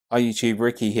Hi YouTube,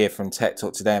 Ricky here from Tech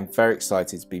Talk. Today I'm very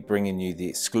excited to be bringing you the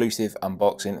exclusive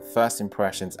unboxing, first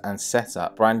impressions and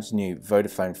setup brand new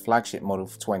Vodafone flagship model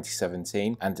for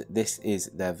 2017, and this is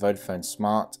their Vodafone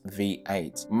Smart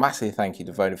V8. Massive thank you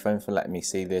to Vodafone for letting me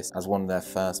see this as one of their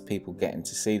first people getting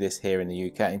to see this here in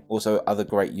the UK. Also, other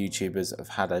great YouTubers have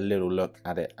had a little look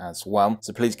at it as well.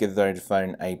 So please give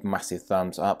Vodafone a massive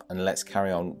thumbs up and let's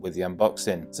carry on with the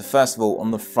unboxing. So first of all,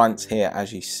 on the front here,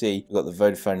 as you see, you've got the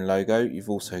Vodafone logo. You've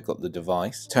also got the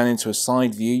device. Turn into a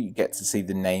side view, you get to see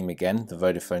the name again, the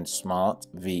Vodafone Smart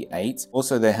V8.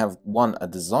 Also, they have won a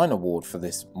design award for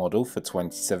this model for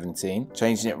 2017.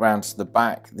 Changing it round to the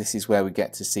back, this is where we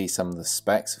get to see some of the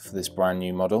specs for this brand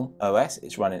new model. OS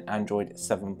is running Android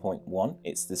 7.1.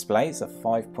 Its display is a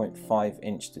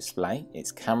 5.5-inch display.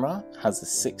 Its camera has a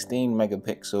 16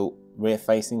 megapixel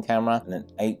rear-facing camera and an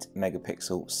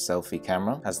 8-megapixel selfie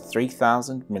camera. Has a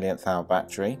 3000 mAh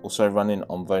battery, also running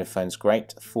on Vodafone's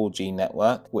great 4G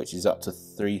network, which is up to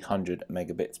 300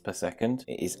 megabits per second.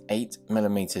 It is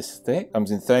 8mm thick,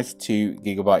 comes in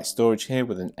 32GB storage here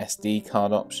with an SD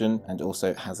card option, and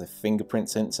also has a fingerprint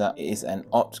sensor. It is an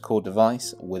octa-core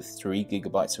device with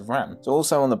 3GB of RAM. So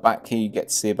also on the back here you get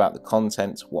to see about the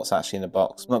content, what's actually in the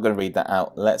box. I'm not going to read that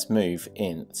out. Let's move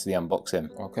into the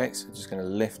unboxing. Okay, so just going to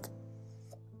lift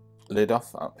lid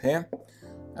off up here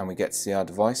and we get to see our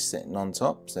device sitting on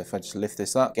top. So if I just lift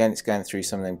this up, again it's going through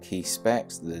some of them key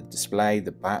specs: the display,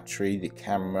 the battery, the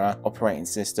camera, operating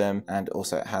system, and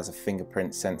also it has a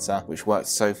fingerprint sensor which works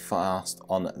so fast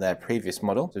on their previous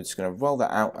model. So just going to roll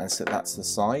that out and set that to the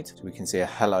side so we can see a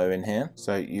hello in here.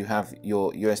 So you have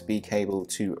your USB cable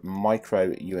to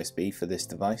micro USB for this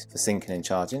device for syncing and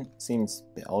charging. Seems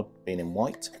a bit odd being in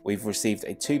white. We've received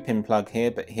a 2-pin plug here,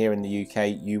 but here in the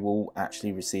UK you will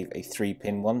actually receive a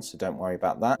 3-pin one, so don't worry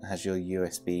about that. It has your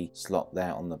USB slot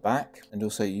there on the back, and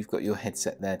also you've got your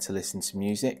headset there to listen to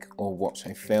music or watch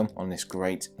a film on this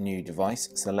great new device.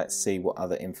 So let's see what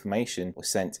other information was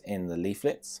sent in the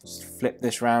leaflets. Just flip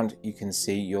this round, you can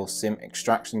see your SIM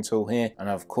extraction tool here, and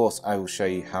of course I will show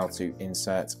you how to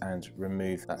insert and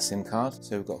remove that SIM card.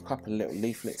 So we've got a couple of little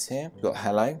leaflets here. We've got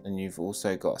hello, and you've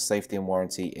also got safety and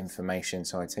warranty information.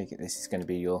 So I take it this is going to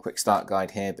be your quick start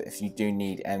guide here, but if you do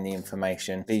need any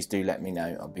information, please do let me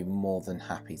know. I'll be more than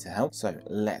happy to help. So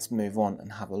let's move on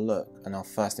and have a look at our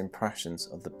first impressions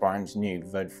of the brand new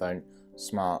Vodafone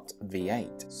Smart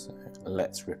V8. So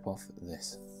let's rip off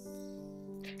this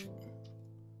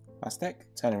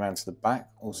plastic, turn around to the back.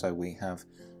 Also we have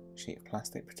a sheet of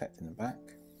plastic protecting the back.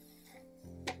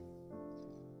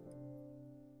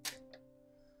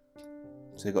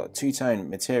 So they've got a two-tone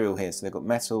material here, so they've got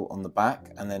metal on the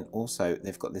back, and then also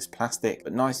they've got this plastic,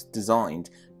 but nice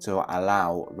designed to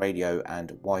allow radio and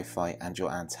Wi-Fi and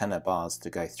your antenna bars to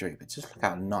go through. But just look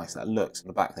how nice that looks on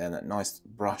the back there, that nice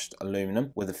brushed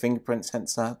aluminum with a fingerprint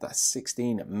sensor, that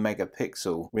 16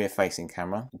 megapixel rear-facing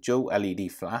camera, dual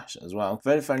LED flash as well,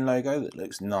 Vodafone logo that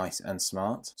looks nice and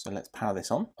smart. So let's power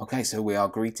this on. Okay, so we are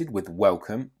greeted with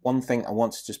welcome. One thing I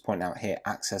want to just point out here,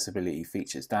 accessibility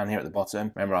features down here at the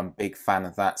bottom. Remember, I'm a big fan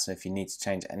of that, so if you need to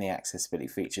change any accessibility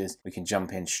features, we can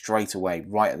jump in straight away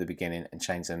right at the beginning and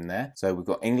change them there. So we've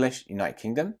got English, United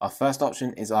Kingdom. Our first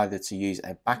option is either to use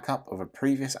a backup of a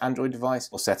previous Android device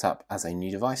or set up as a new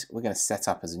device. We're going to set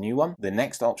up as a new one. The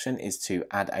next option is to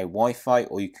add a Wi-Fi,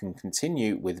 or you can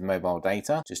continue with mobile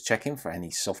data. Just checking for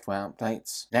any software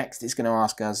updates. Next, it's going to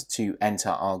ask us to enter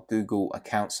our Google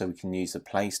account, so we can use the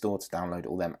Play Store to download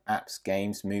all them apps,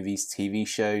 games, movies, TV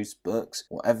shows, books,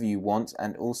 whatever you want.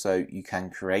 And also you can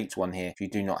create one here if you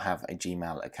do not have a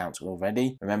Gmail account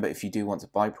already. Remember, if you do want to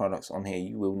buy products on here,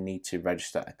 you will need to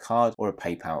register a card or a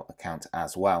PayPal account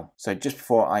as well. So just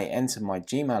before I enter my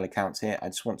Gmail account here, I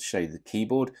just want to show you the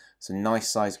keyboard. It's a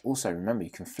nice size. Also remember,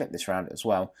 you can flip this around as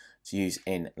well to use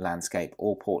in landscape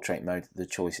or portrait mode. The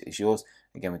choice is yours.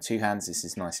 Again, with two hands this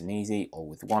is nice and easy, or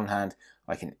with one hand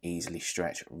I can easily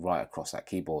stretch right across that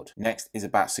keyboard. Next is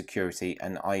about security,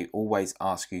 and I always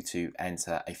ask you to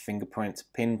enter a fingerprint,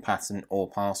 PIN, pattern or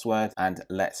password, and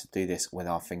let's do this with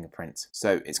our fingerprint.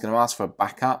 So it's going to ask for a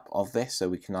backup of this, so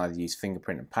we can either use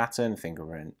fingerprint and pattern,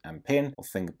 fingerprint and PIN, or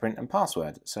fingerprint and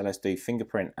password. So let's do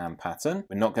fingerprint and pattern.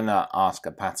 We're not going to ask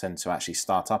a pattern to actually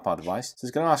start up our device, so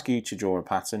it's going to ask you to draw a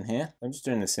pattern here. I'm just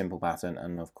doing a simple pattern,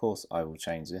 and of course I will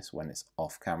change this when it's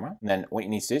off camera. And then what you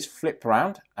need to do is flip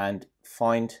around and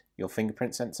find your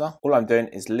fingerprint sensor. All I'm doing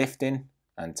is lifting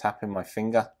and tapping my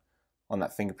finger on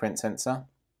that fingerprint sensor.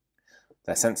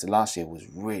 Their sensor last year was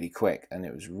really quick and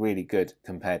it was really good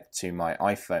compared to my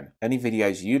iPhone. Any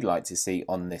videos you'd like to see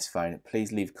on this phone,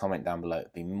 please leave a comment down below.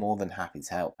 I'd be more than happy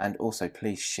to help. And also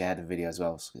please share the video as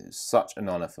well. So it's such an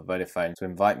honor for Vodafone to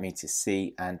invite me to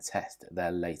see and test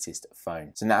their latest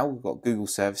phone. So now we've got Google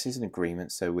services and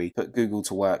agreements. So we put Google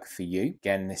to work for you.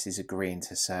 Again, this is agreeing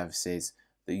to services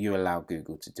that you allow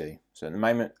Google to do. So at the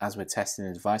moment, as we're testing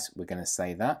the device, we're going to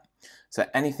say that. So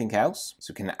anything else,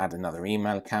 so we can add another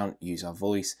email account, use our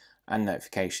voice and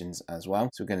notifications as well.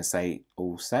 So we're going to say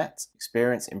all set.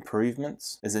 Experience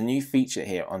improvements. There's a new feature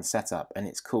here on setup and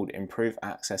it's called improve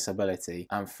accessibility.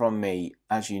 And from me,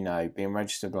 as you know, being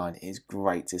registered blind, it's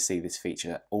great to see this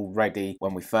feature already.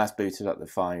 When we first booted up the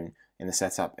phone, in the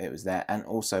setup it was there, and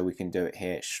also we can do it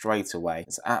here straight away.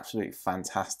 It's absolutely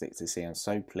fantastic to see. I'm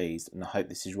so pleased and I hope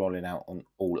this is rolling out on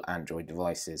all Android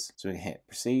devices. So we can hit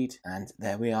proceed and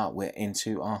there we are, we're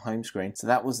into our home screen. So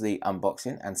that was the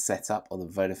unboxing and setup of the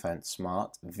Vodafone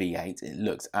Smart V8. It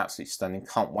looks absolutely stunning.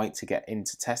 Can't wait to get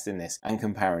into testing this and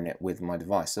comparing it with my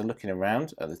device. So looking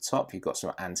around at the top, you've got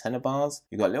some antenna bars,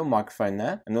 you've got a little microphone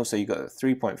there, and also you've got a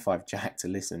 3.5 jack to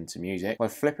listen to music. If I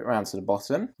flip it around to the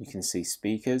bottom, you can see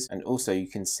speakers, and also you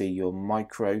can see your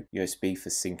micro USB for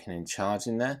syncing and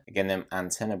charging there. Again, them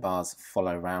antenna bars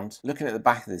follow around. Looking at the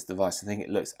back of this device, I think it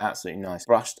looks absolutely nice.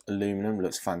 Brushed aluminum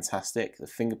looks fantastic. The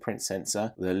fingerprint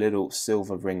sensor with a little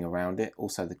silver ring around it.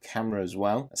 Also the camera as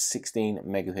well, a 16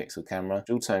 megapixel camera.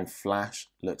 Dual tone flash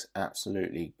looks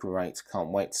absolutely great. Can't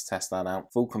wait to test that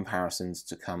out. Full comparisons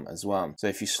to come as well. So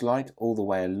if you slide all the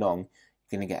way along,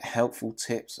 you're going to get helpful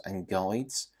tips and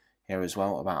guides here as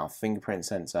well about our fingerprint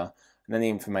sensor, and any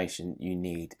information you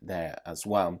need there as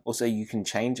well. Also, you can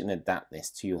change and adapt this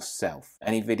to yourself.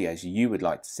 Any videos you would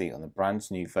like to see on the brand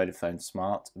new Vodafone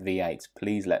Smart V8,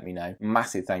 please let me know.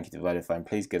 Massive thank you to Vodafone.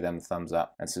 Please give them a thumbs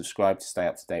up and subscribe to stay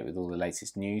up to date with all the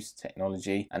latest news,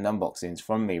 technology and unboxings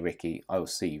from me, Ricky. I will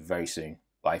see you very soon.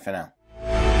 Bye for now.